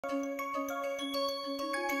Welcome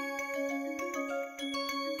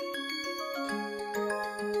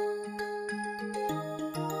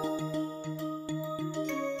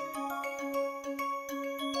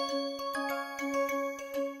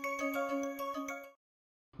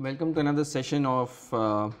to another session of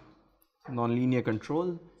nonlinear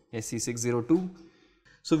control, SC602.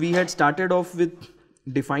 So we had started off with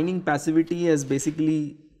defining passivity as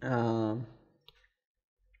basically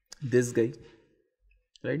this guy,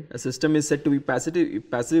 right? A system is said to be passive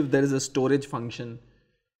if there is a storage function,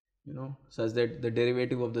 such that the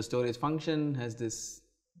derivative of the storage function has this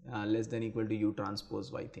less than equal to u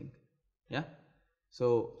transpose y thing. Yeah.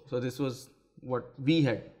 So this was what we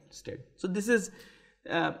had said. So this is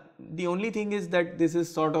the only thing is that this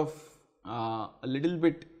is sort of a little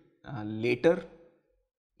bit later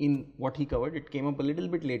in what he covered. It came up a little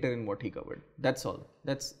bit later in what he covered. That's all.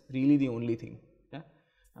 That's really the only thing.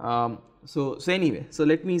 Yeah. So anyway, so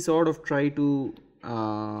let me sort of try to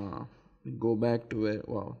go back to where.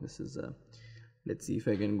 Wow, this is let's see if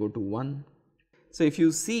I can go to 1. So if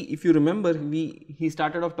you remember, he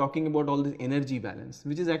started off talking about all this energy balance,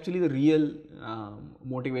 which is actually the real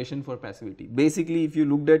motivation for passivity. Basically, if you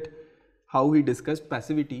looked at how he discussed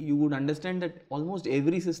passivity, you would understand that almost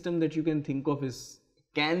every system that you can think of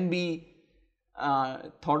can be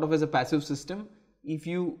thought of as a passive system if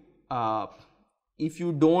you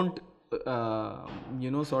don't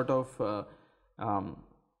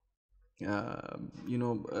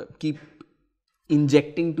keep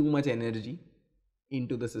injecting too much energy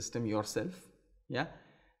into the system yourself. Yeah.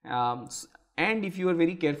 And if you are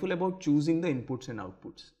very careful about choosing the inputs and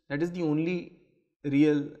outputs, that is the only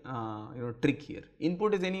real trick here.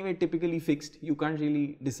 Input is anyway typically fixed. You can't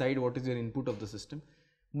really decide what is your input of the system,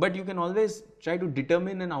 but you can always try to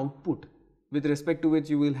determine an output with respect to which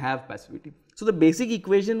you will have passivity. So the basic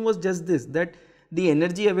equation was just this, that the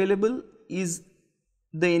energy available is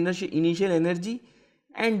the initial energy,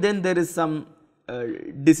 and then there is some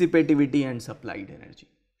dissipativity and supplied energy.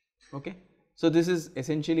 Okay. So this is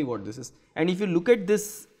essentially what this is. And if you look at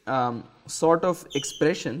this sort of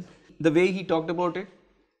expression, the way he talked about it,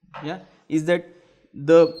 yeah, is that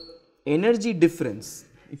the energy difference,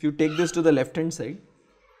 if you take this to the left hand side,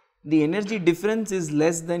 the energy difference is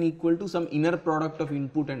less than equal to some inner product of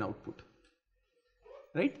input and output,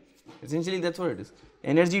 right? Essentially that's what it is.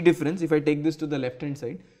 Energy difference, if I take this to the left hand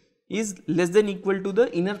side, is less than equal to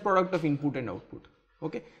the inner product of input and output.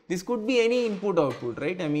 Okay, this could be any input output,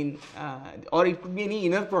 right? I mean, or it could be any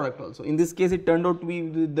inner product also. In this case, it turned out to be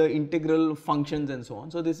the integral functions and so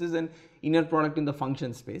on. So this is an inner product in the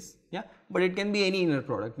function space, yeah. But it can be any inner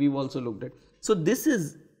product. We've also looked at. So this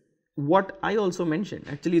is what I also mentioned.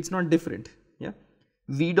 Actually, it's not different. Yeah,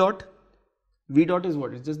 V dot is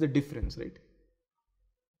what? It's just the difference, right?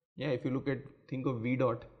 Yeah, if you think of V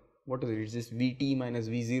dot, what is it? It's just Vt minus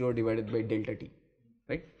V0 divided by delta t,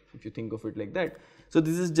 right? If you think of it like that. So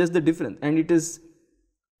this is just the difference, and it is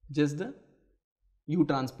just the u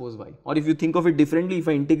transpose y. Or if you think of it differently, if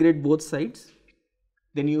I integrate both sides,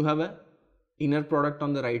 then you have a inner product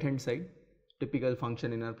on the right hand side, typical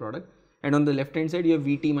function inner product, and on the left hand side you have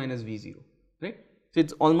Vt minus V0, right? So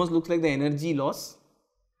it almost looks like the energy loss,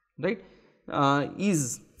 right,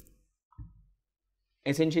 is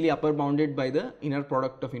essentially upper bounded by the inner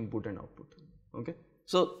product of input and output. Okay.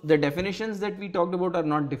 So the definitions that we talked about are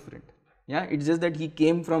not different. Yeah, it's just that he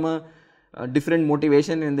came from a different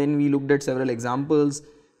motivation, and then we looked at several examples,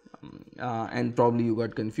 and probably you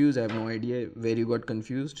got confused. I have no idea where you got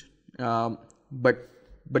confused, but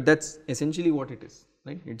that's essentially what it is,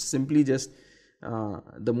 right? It's simply just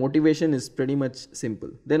the motivation is pretty much simple.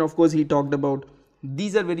 Then of course he talked about,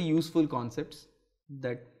 these are very useful concepts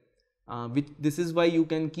that this is why you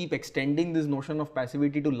can keep extending this notion of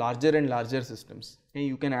passivity to larger and larger systems. Okay,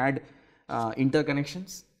 you can add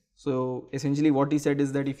interconnections. So essentially what he said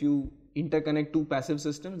is that if you interconnect two passive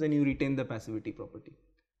systems, then you retain the passivity property.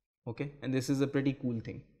 Okay, and this is a pretty cool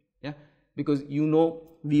thing. Yeah, because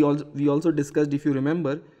we also discussed, if you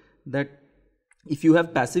remember, that if you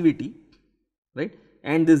have passivity, right,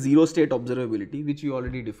 and the zero state observability, which you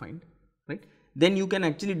already defined, right, then you can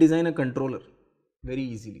actually design a controller very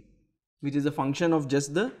easily, which is a function of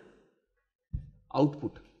just the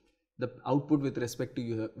output with respect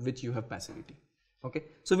to which you have passivity. Okay,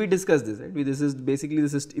 so we discussed this, right? This is basically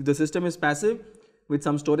if the system is passive with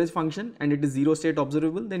some storage function and it is zero state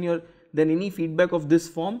observable, then any feedback of this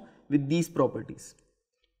form with these properties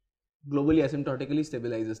globally asymptotically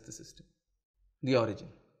stabilizes the system, the origin.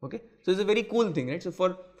 Okay, so it's a very cool thing, right? So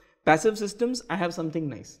for passive systems, I have something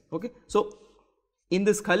nice. Okay, so in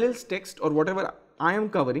this Khalil's text or whatever I am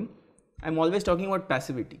covering, I am always talking about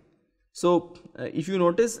passivity. So if you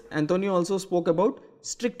notice, Antonio also spoke about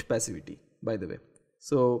strict passivity, by the way.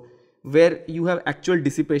 So where you have actual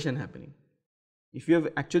dissipation happening. If you have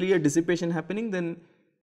actually a dissipation happening, then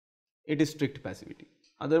it is strict passivity.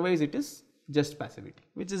 Otherwise it is just passivity,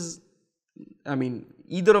 which is, I mean,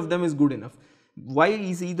 either of them is good enough. Why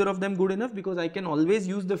is either of them good enough? Because I can always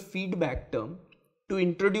use the feedback term to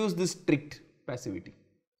introduce this strict passivity.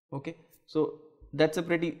 Okay, so that's a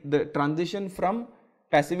pretty, the transition from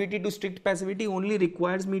passivity to strict passivity only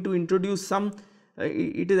requires me to introduce some,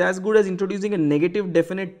 it is as good as introducing a negative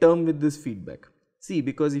definite term with this feedback. See,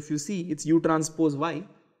 because if you see, it's u transpose y,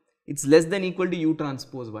 it's less than equal to u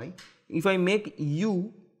transpose y. If I make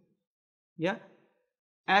u, yeah,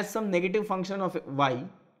 as some negative function of y,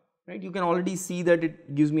 right, you can already see that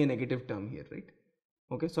it gives me a negative term here, right?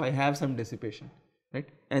 Okay, so I have some dissipation, right,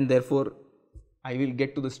 and therefore I will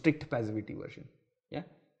get to the strict passivity version. Yeah,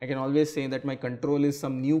 I can always say that my control is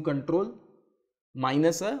some new control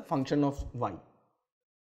minus a function of y,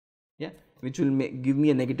 yeah, which will give me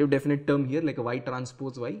a negative definite term here, like a y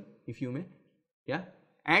transpose y, if you may, yeah,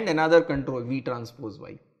 and another control v transpose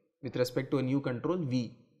y with respect to a new control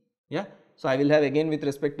v, yeah. So I will have again with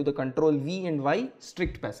respect to the control v and y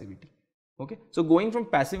strict passivity. Okay, so going from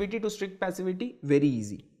passivity to strict passivity, very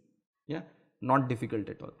easy, yeah, not difficult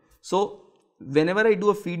at all. So whenever I do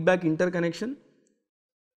a feedback interconnection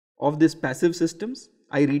of these passive systems,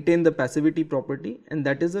 I retain the passivity property, and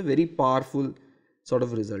that is a very powerful sort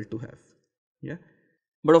of result to have. Yeah,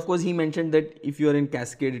 but of course he mentioned that if you are in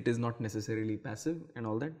cascade, it is not necessarily passive and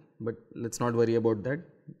all that, but let's not worry about that.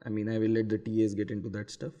 I mean, I will let the TAs get into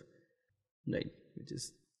that stuff, right, which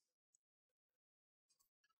is,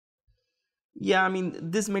 yeah, I mean,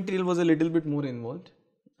 this material was a little bit more involved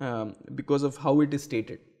because of how it is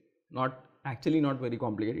stated, not actually not very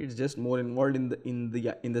complicated, it's just more involved in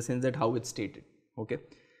the sense that how it's stated. Okay,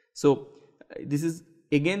 so this is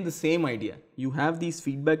again the same idea. You have these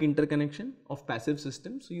feedback interconnection of passive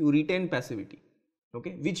systems, so you retain passivity,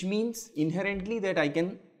 okay, which means inherently that I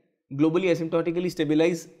can globally asymptotically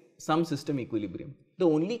stabilize some system equilibrium. The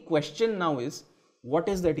only question now is, what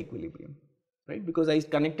is that equilibrium, right? Because I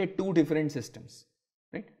connected two different systems,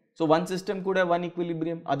 right? So one system could have one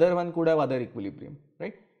equilibrium, other one could have other equilibrium,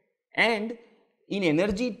 right? And in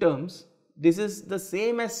energy terms, this is the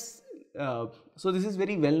same as, so this is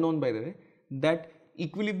very well known, by the way, that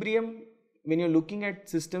equilibrium, when you're looking at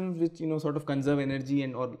systems which, you know, sort of conserve energy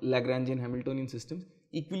and or Lagrangian Hamiltonian systems,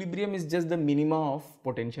 equilibrium is just the minima of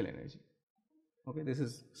potential energy. Okay, this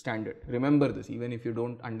is standard. Remember this, even if you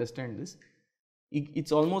don't understand this.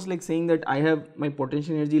 It's almost like saying that I have my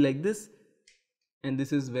potential energy like this, and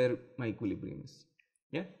this is where my equilibrium is.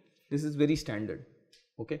 Yeah, this is very standard.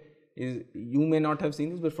 Okay, you may not have seen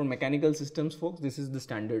this, but for mechanical systems folks, this is the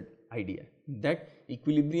standard idea, that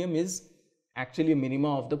equilibrium is actually a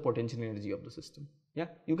minima of the potential energy of the system. Yeah,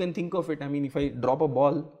 you can think of it, I mean, if I drop a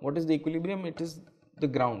ball, what is the equilibrium? It is the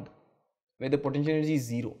ground where the potential energy is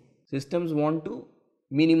zero. Systems want to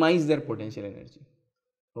minimize their potential energy.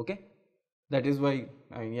 Okay, that is why,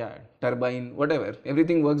 yeah, turbine, whatever,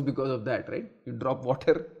 everything works because of that, right? You drop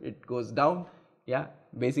water, it goes down. Yeah,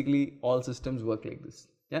 basically all systems work like this.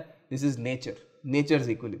 Yeah, this is nature, nature's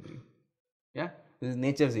equilibrium. Yeah, this is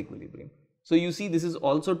nature's equilibrium. So you see, this is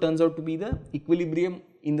also turns out to be the equilibrium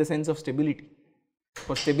in the sense of stability.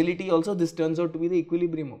 For stability also, this turns out to be the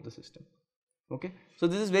equilibrium of the system. Okay, so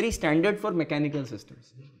this is very standard for mechanical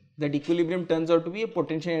systems, that equilibrium turns out to be a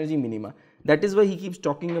potential energy minima. That is why he keeps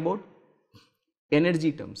talking about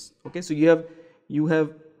energy terms. Okay, so you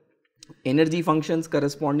have energy functions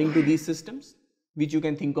corresponding to these systems, which you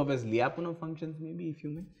can think of as Lyapunov functions, maybe, if you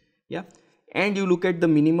may. Yeah, and you look at the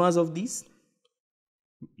minimas of these.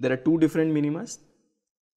 There are two different minimas.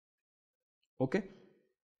 Okay,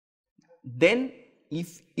 then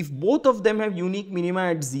if both of them have unique minima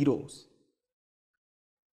at zeros,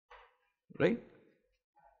 right?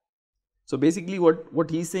 So basically what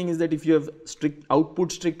he's saying is that if you have strict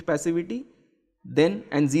output strict passivity, then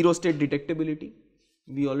and zero state detectability,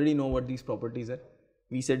 we already know what these properties are.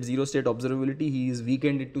 We said zero state observability, he is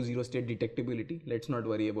weakened it to zero state detectability. Let's not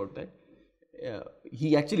worry about that.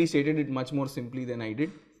 He actually stated it much more simply than I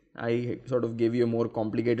did. I sort of gave you a more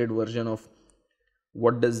complicated version of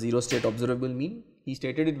what does zero state observable mean. He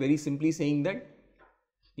stated it very simply, saying that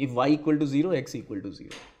if y equal to 0, x equal to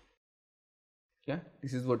 0. Yeah,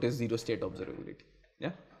 this is what is zero state observability.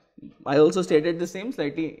 Yeah, I also stated the same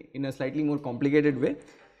slightly in a slightly more complicated way,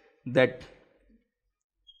 that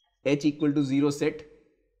h equal to 0 set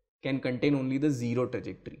can contain only the 0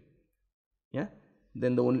 trajectory. Yeah,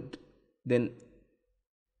 then the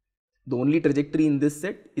only trajectory in this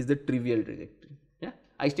set is the trivial trajectory. Yeah,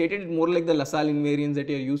 I stated it more like the LaSalle invariance that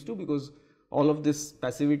you are used to, because all of this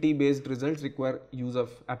passivity based results require use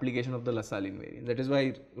of application of the LaSalle invariance. That is why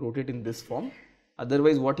I wrote it in this form.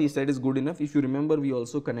 Otherwise, what he said is good enough. If you remember, we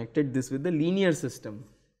also connected this with the linear system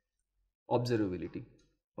observability.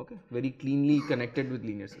 Okay, very cleanly connected with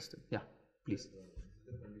linear system. Yeah, please.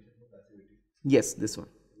 Yes, this one.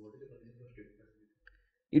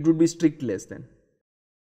 It would be strict less than.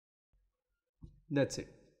 That's it.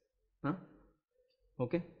 Huh?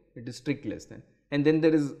 Okay, it is strict less than. And then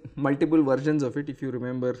there is multiple versions of it. If you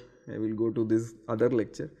remember, I will go to this other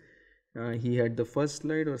lecture. He had the first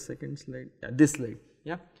slide or second slide. Yeah, this slide.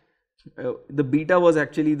 Yeah, the beta was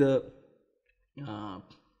actually the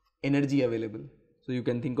energy available. So you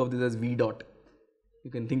can think of this as V dot.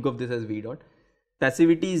 You can think of this as V dot.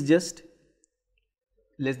 Passivity is just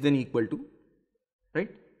less than equal to,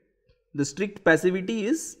 right? The strict passivity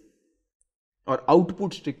is, or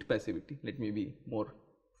output strict passivity, let me be more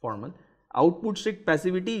formal. Output strict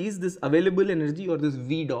passivity is this available energy, or this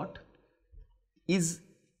V dot is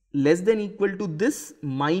less than equal to this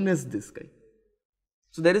minus this guy.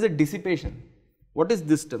 So there is a dissipation. What is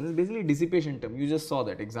this term? This is basically dissipation term. You just saw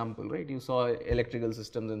that example, right? You saw electrical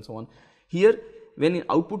systems and so on. Here, when in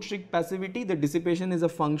output strict passivity, the dissipation is a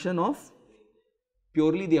function of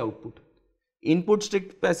purely the output. Input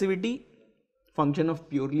strict passivity, function of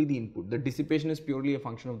purely the input. The dissipation is purely a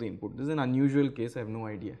function of the input. This is an unusual case. I have no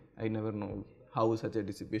idea. I never know how such a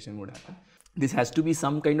dissipation would happen. This has to be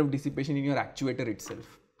some kind of dissipation in your actuator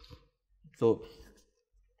itself. So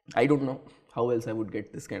I don't know how else I would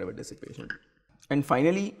get this kind of a dissipation. And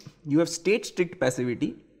finally, you have state strict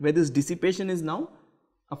passivity, where this dissipation is now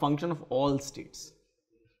a function of all states.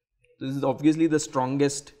 This is obviously the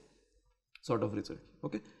strongest sort of result.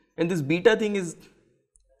 Okay, and this beta thing is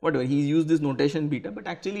whatever, he used this notation beta, but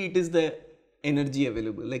actually it is the energy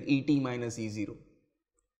available, like Et minus E0.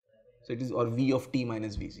 So it is, or V of t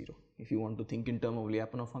minus V0. If you want to think in terms of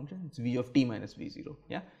Lyapunov function, it's V of t minus V0.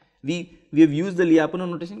 Yeah, we have used the Lyapunov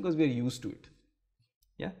notation because we are used to it.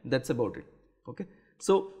 Yeah, that's about it. Okay,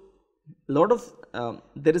 so lot of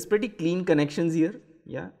there is pretty clean connections here.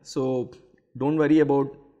 Yeah, so don't worry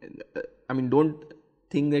about, I mean, don't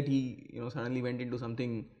think that he suddenly went into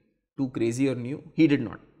something too crazy or new. He did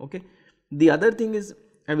not. Okay, the other thing is,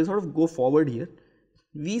 I will sort of go forward here.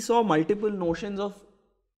 We saw multiple notions of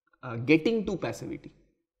getting to passivity,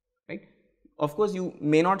 right? Of course, you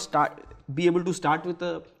may not be able to start with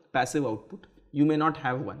a passive output. You may not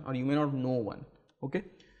have one, or you may not know one. Okay,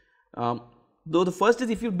 though the first is,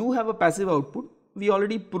 if you do have a passive output, we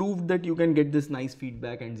already proved that you can get this nice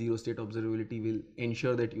feedback, and zero state observability will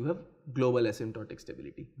ensure that you have global asymptotic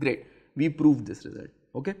stability. Great, we proved this result.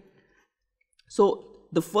 Okay, so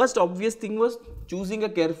the first obvious thing was choosing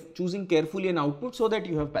carefully an output so that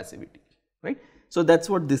you have passivity, right? So that's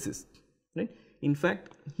what this is, right? In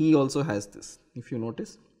fact, he also has this. If you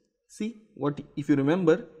notice, see what, if you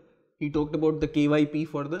remember, he talked about the KYP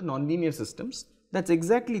for the nonlinear systems. That's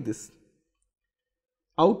exactly this.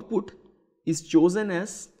 Output is chosen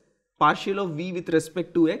as partial of V with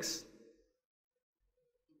respect to X.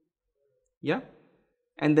 Yeah,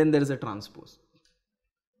 and then there is a transpose,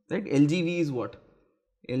 right? LGV is what?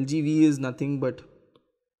 LGV is nothing but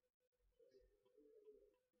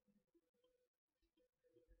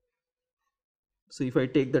so if I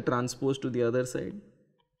take the transpose to the other side,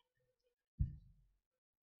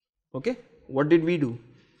 okay, what did we do?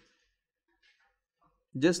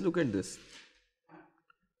 Just look at this.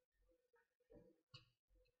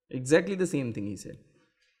 Exactly the same thing he said.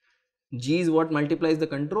 G is what multiplies the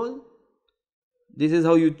control. This is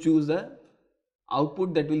how you choose the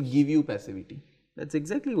output that will give you passivity. That's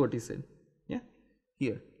exactly what he said. Yeah,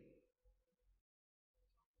 here.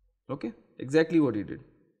 Okay, exactly what he did.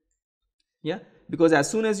 Yeah, because as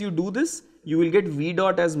soon as you do this, you will get V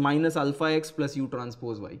dot as minus alpha x plus U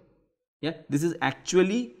transpose y. Yeah, this is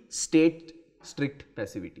actually state strict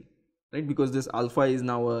passivity, right? Because this alpha is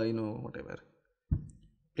now a whatever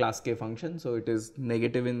class K function, so it is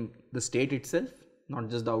negative in the state itself, not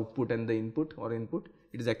just the output and the input or input.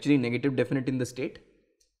 It is actually negative definite in the state.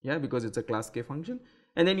 Yeah, because it's a class K function.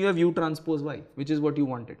 And then you have U transpose y, which is what you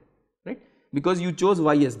wanted, right? Because you chose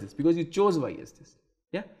y as this, because you chose y as this.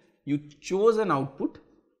 Yeah, you chose an output.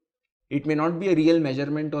 It may not be a real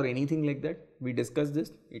measurement or anything like that. We discussed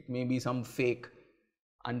this. It may be some fake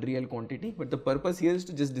unreal quantity, but the purpose here is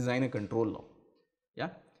to just design a control law. Yeah,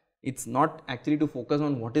 it's not actually to focus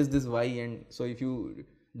on what is this y, and so if you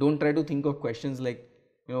don't try to think of questions like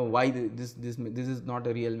why this is not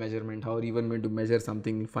a real measurement, how are you even going to measure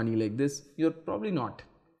something funny like this, you're probably not.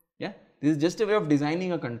 Yeah, this is just a way of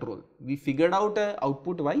designing a control. We figured out a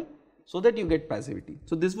output y, so that you get passivity.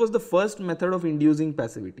 So this was the first method of inducing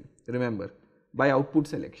passivity, remember, by output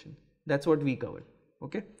selection. That's what we covered,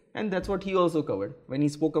 okay, and that's what he also covered when he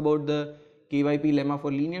spoke about the KYP lemma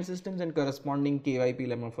for linear systems and corresponding KYP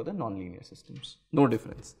lemma for the non-linear systems. No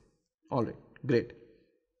difference. Alright, great.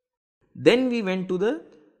 Then we went to the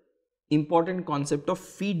important concept of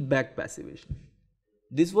feedback passivation.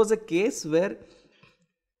 This was a case where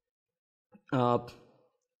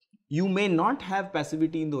you may not have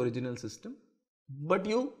passivity in the original system, but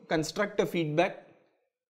you construct a feedback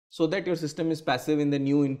so that your system is passive in the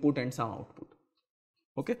new input and some output.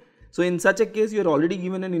 Okay. So in such a case, you are already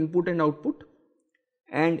given an input and output,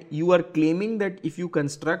 and you are claiming that if you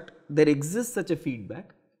construct, there exists such a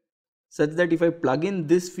feedback such that if I plug in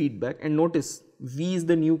this feedback, and notice V is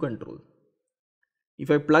the new control.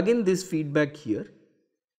 If I plug in this feedback here,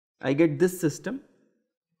 I get this system,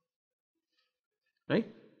 right?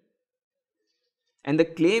 And the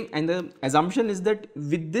claim and the assumption is that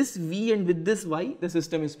with this V and with this Y, the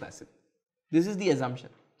system is passive. This is the assumption.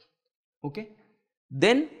 Okay.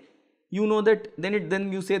 Then you know that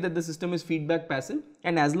then you say that the system is feedback passive,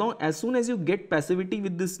 and as soon as you get passivity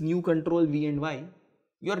with this new control V and Y,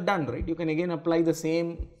 you are done, right? You can again apply the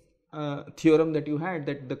same theorem that you had,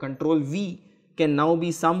 that the control V can now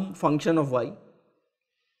be some function of Y,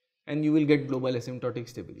 and you will get global asymptotic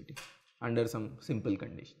stability under some simple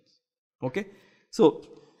conditions. Okay. So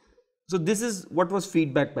this is what was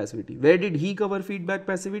feedback passivity. Where did he cover feedback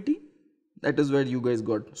passivity? That is where you guys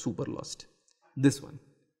got super lost. This one.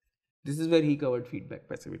 This is where he covered feedback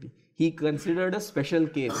passivity. He considered a special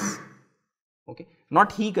case. Okay.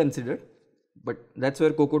 Not he considered, but that's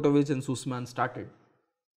where Kokotovich and Sussman started.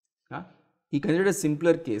 He considered a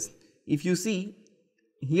simpler case. If you see,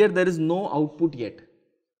 here there is no output yet.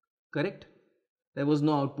 Correct? There was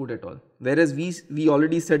no output at all. Whereas we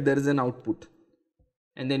already said there is an output.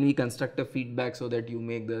 And then we construct a feedback so that you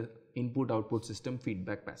make the input output system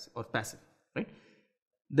feedback passive or passive, right?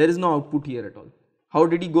 There is no output here at all. How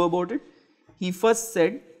did he go about it? He first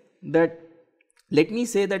said that, let me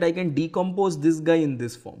say that I can decompose this guy in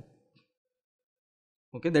this form.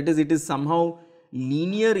 Okay, that is, it is somehow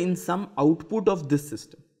linear in some output of this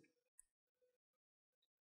system.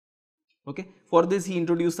 Okay, for this he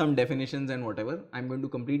introduced some definitions and whatever. I am going to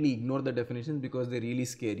completely ignore the definitions because they really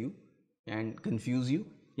scare you and confuse you.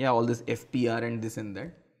 Yeah, all this FPR and this and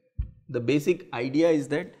that. The basic idea is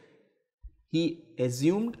that he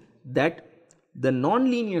assumed that the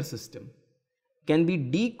non-linear system can be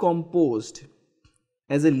decomposed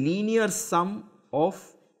as a linear sum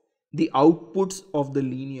of the outputs of the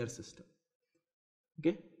linear system.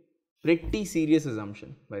 Okay, pretty serious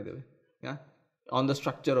assumption, by the way, yeah, on the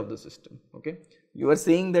structure of the system. Okay, you are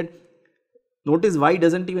saying that, notice Y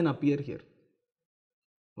doesn't even appear here.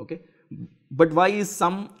 Okay, but Y is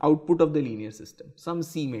some output of the linear system, some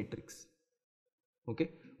C matrix. Okay,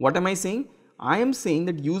 what am I saying? I am saying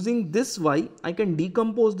that using this Y, I can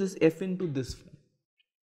decompose this F into this form,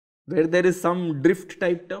 where there is some drift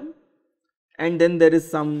type term, and then there is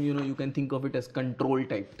some, you can think of it as control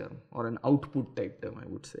type term or an output type term, I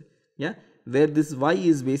would say. Yeah, where this Y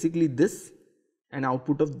is basically this, an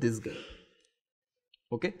output of this guy.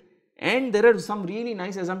 Okay, and there are some really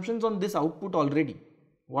nice assumptions on this output already.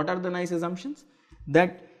 What are the nice assumptions?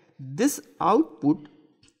 That this output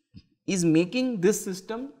is making this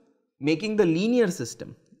system, making the linear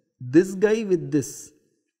system, this guy with this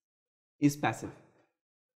is passive.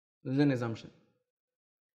 This is an assumption.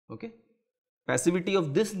 Okay, passivity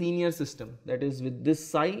of this linear system, that is with this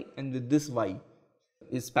psi and with this Y,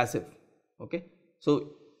 is passive. Okay,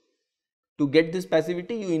 so to get this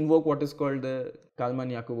passivity, you invoke what is called the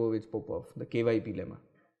Kalman-Yakubovich-Popov, the KYP lemma.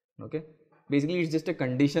 Okay, basically it's just a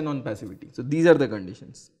condition on passivity. So these are the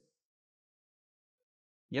conditions.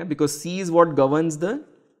 Yeah, because C is what governs the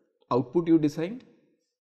output you decide.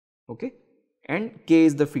 Okay, and K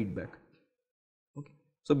is the feedback. Okay,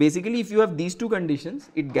 so basically if you have these two conditions,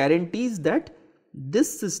 it guarantees that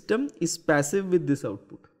this system is passive with this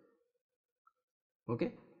output.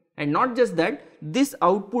 Okay, and not just that, this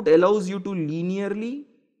output allows you to linearly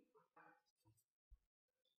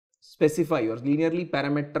specify or linearly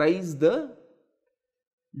parameterize the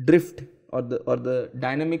drift or the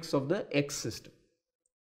dynamics of the X system.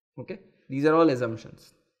 Okay, these are all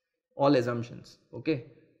assumptions, okay.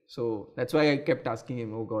 So that's why I kept asking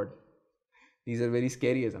him, oh God, these are very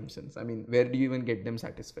scary assumptions. I mean, where do you even get them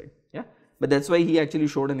satisfied? Yeah, but that's why he actually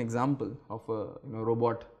showed an example of a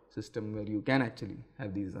robot system where you can actually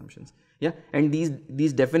have these assumptions. Yeah, and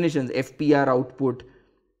these definitions, FPR output,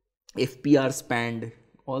 FPR spanned,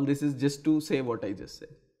 all this is just to say what I just said.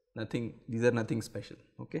 Nothing, these are nothing special.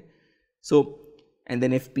 Okay, so and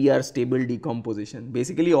then FPR stable decomposition.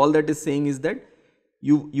 Basically all that is saying is that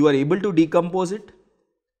you are able to decompose it.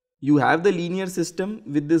 You have the linear system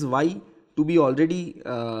with this y to be already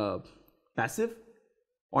passive.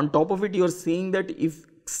 On top of it, you are saying that if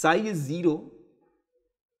psi is 0,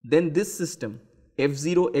 then this system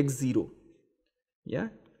f0 x0, yeah,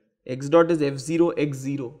 x dot is f0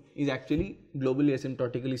 x0 is actually globally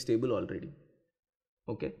asymptotically stable already.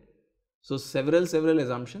 Okay, so several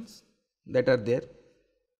assumptions that are there.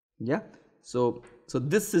 Yeah, so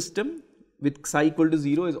this system with psi equal to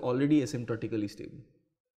 0 is already asymptotically stable.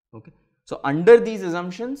 Okay, so under these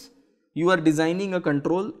assumptions, you are designing a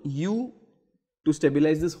control U to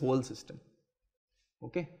stabilize this whole system.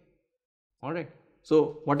 Okay, all right.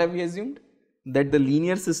 So what have we assumed? That the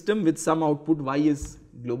linear system with some output y is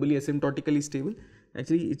globally asymptotically stable.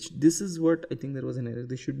 Actually, this is what I think there was an error.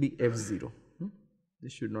 This should be f0.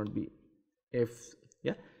 This should not be f.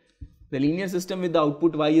 Yeah, the linear system with the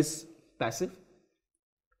output y is passive.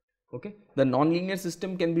 Okay, the non-linear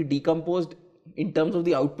system can be decomposed in terms of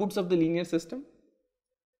the outputs of the linear system.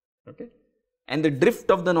 Okay, and the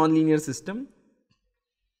drift of the non-linear system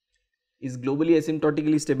is globally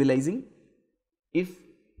asymptotically stabilizing if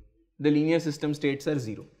the linear system states are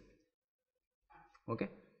 0. Okay,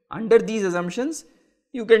 under these assumptions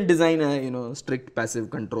you can design a strict passive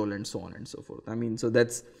control and so on and so forth. I mean, so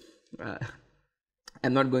that's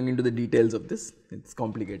I'm not going into the details of this. It's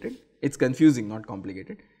complicated, it's confusing, not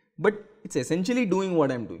complicated, but it's essentially doing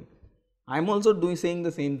what I'm doing. I'm also saying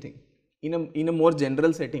the same thing in a more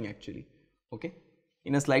general setting actually. Okay,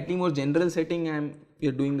 in a slightly more general setting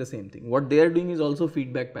you're doing the same thing. What they are doing is also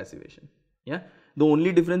feedback passivation. Yeah, the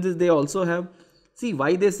only difference is they also have, see,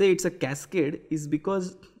 why they say it's a cascade is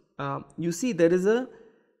because you see there is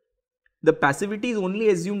the passivity is only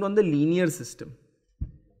assumed on the linear system.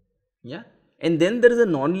 Yeah, and then there is a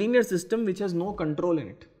non-linear system which has no control in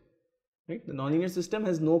it, right? The non-linear system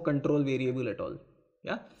has no control variable at all.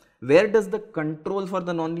 Yeah, where does the control for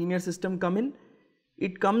the non-linear system come in?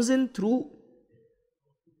 It comes in through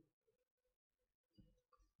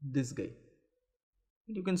this guy.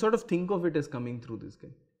 You can sort of think of it as coming through this guy.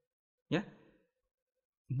 Yeah,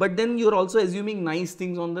 but then you are also assuming nice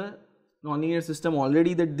things on the nonlinear system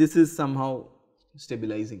already, that this is somehow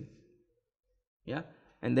stabilizing. Yeah,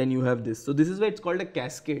 and then you have this. So this is why it's called a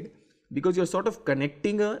cascade, because you're sort of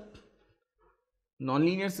connecting a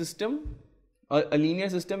nonlinear system or a linear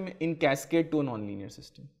system in cascade to a nonlinear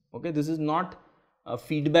system. Okay, this is not a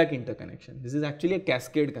feedback interconnection. This is actually a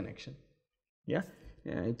cascade connection. Yeah,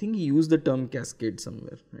 I think he used the term cascade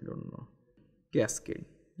somewhere. I don't know. Cascade.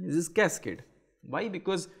 This is cascade. Why?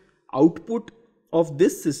 Because output of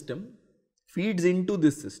this system feeds into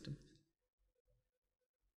this system.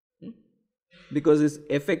 Because this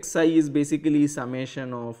fxi is basically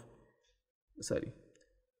summation of,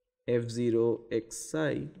 f0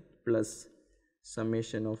 xi plus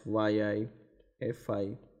summation of yi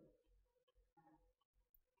fi.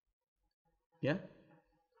 Yeah.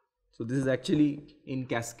 So this is actually in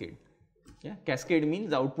cascade. Yeah, cascade means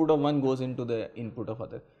the output of one goes into the input of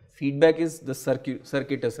other. Feedback is the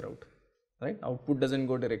circuitous route, right? Output doesn't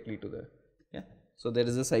go directly to the, yeah. So there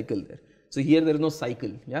is a cycle there. So here there is no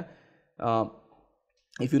cycle. Yeah.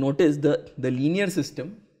 If you notice, the linear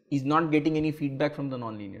system is not getting any feedback from the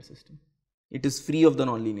non-linear system. It is free of the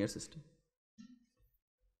non-linear system,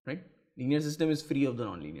 right? Linear system is free of the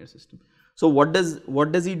non-linear system. So what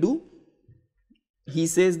does he do? He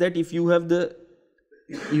says that if you have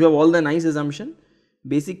all the nice assumption,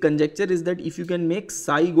 basic conjecture is that if you can make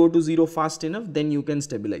psi go to 0 fast enough, then you can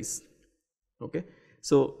stabilize. Okay,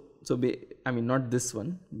 so I mean, not this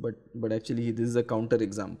one, but actually this is a counter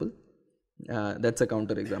example. That's a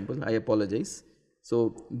counter example. I apologize.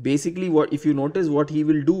 So basically, if you notice, what he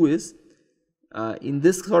will do is, in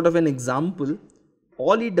this sort of an example,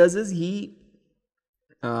 all he does is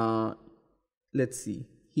let's see.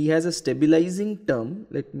 He has a stabilizing term.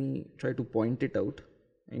 Let me try to point it out.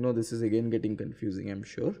 I know this is again getting confusing, I'm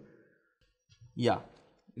sure. Yeah,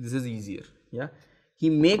 this is easier. Yeah, he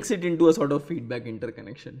makes it into a sort of feedback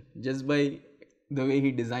interconnection just by the way he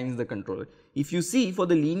designs the controller. If you see, for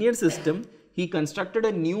the linear system, he constructed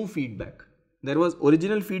a new feedback. There was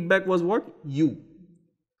original feedback was what? U,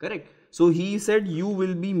 correct? So he said U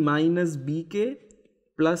will be minus bk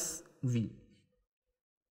plus v.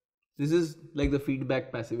 This is like the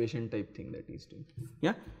feedback passivation type thing that he's doing.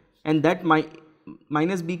 Yeah, and that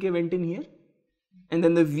minus bk went in here, and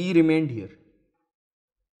then the v remained here.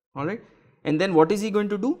 All right, and then what is he going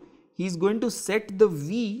to do? He is going to set the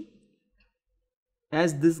v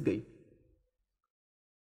as this guy.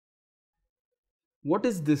 What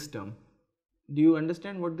is this term? Do you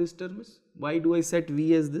understand what this term is? Why do I set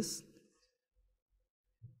V as this?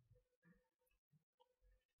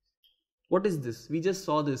 What is this? We just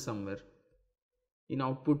saw this somewhere in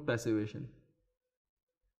output passivation.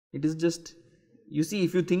 It is just, you see,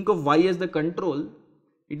 if you think of Y as the control,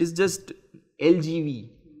 it is just LGV,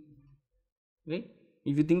 right?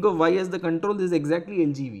 If you think of Y as the control, this is exactly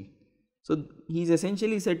LGV. So he is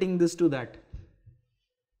essentially setting this to that.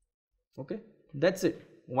 Okay, that's it.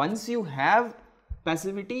 Once you have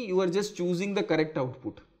passivity, you are just choosing the correct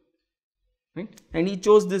output, right? And he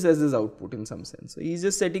chose this as his output in some sense. So he is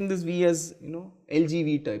just setting this V as, you know,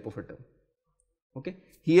 LGV type of a term. Okay,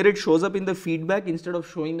 here it shows up in the feedback instead of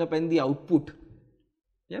showing up in the output.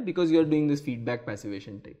 Yeah, because you are doing this feedback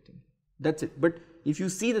passivation type thing. That's it. But if you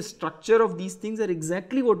see, the structure of these things are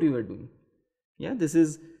exactly what we were doing. Yeah, this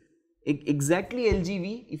is exactly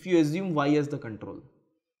LGV if you assume Y as the control.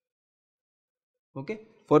 Okay,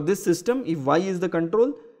 for this system, if Y is the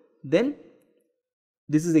control, then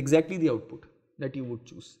this is exactly the output that you would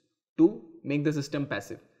choose to make the system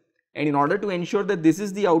passive. And in order to ensure that this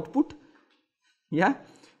is the output, yeah,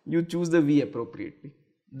 you choose the V appropriately.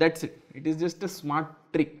 That's it. It is just a smart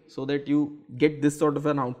trick so that you get this sort of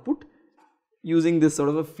an output using this sort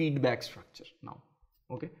of a feedback structure now.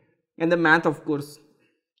 Okay, and the math, of course,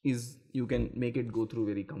 is you can make it go through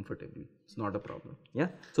very comfortably. It's not a problem. Yeah,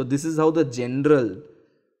 so this is how the general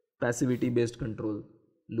passivity based control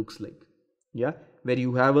looks like. Yeah, where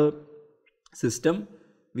you have a system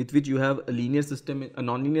with which you have a linear system, a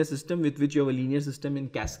nonlinear system with which you have a linear system in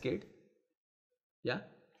cascade. Yeah,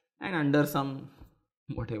 and under some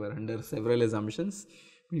whatever, under several assumptions,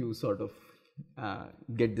 you sort of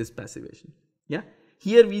get this passivation. Yeah,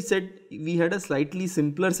 here we said we had a slightly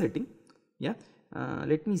simpler setting. Yeah,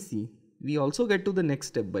 let me see, we also get to the next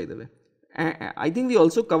step, by the way. I think we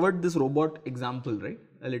also covered this robot example, right,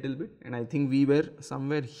 a little bit, and I think we were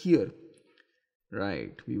somewhere here,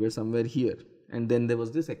 right, we were somewhere here, and then there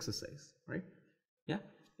was this exercise, right. Yeah,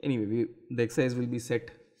 anyway, the exercise will be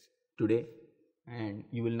set today, and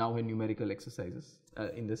you will now have numerical exercises,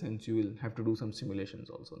 in the sense you will have to do some simulations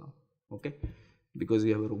also now, okay, because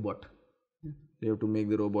you have a robot. You have to make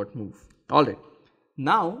the robot move. All right,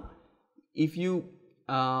 now if you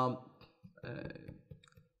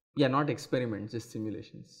yeah, not experiments, just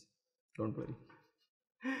simulations, don't worry.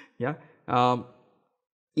 Yeah,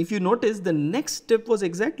 if you notice, the next step was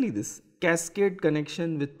exactly this, cascade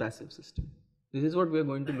connection with passive system. This is what we are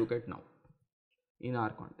going to look at now in our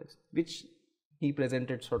context, which he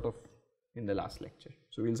presented sort of in the last lecture.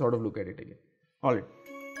 So we will sort of look at it again. All right.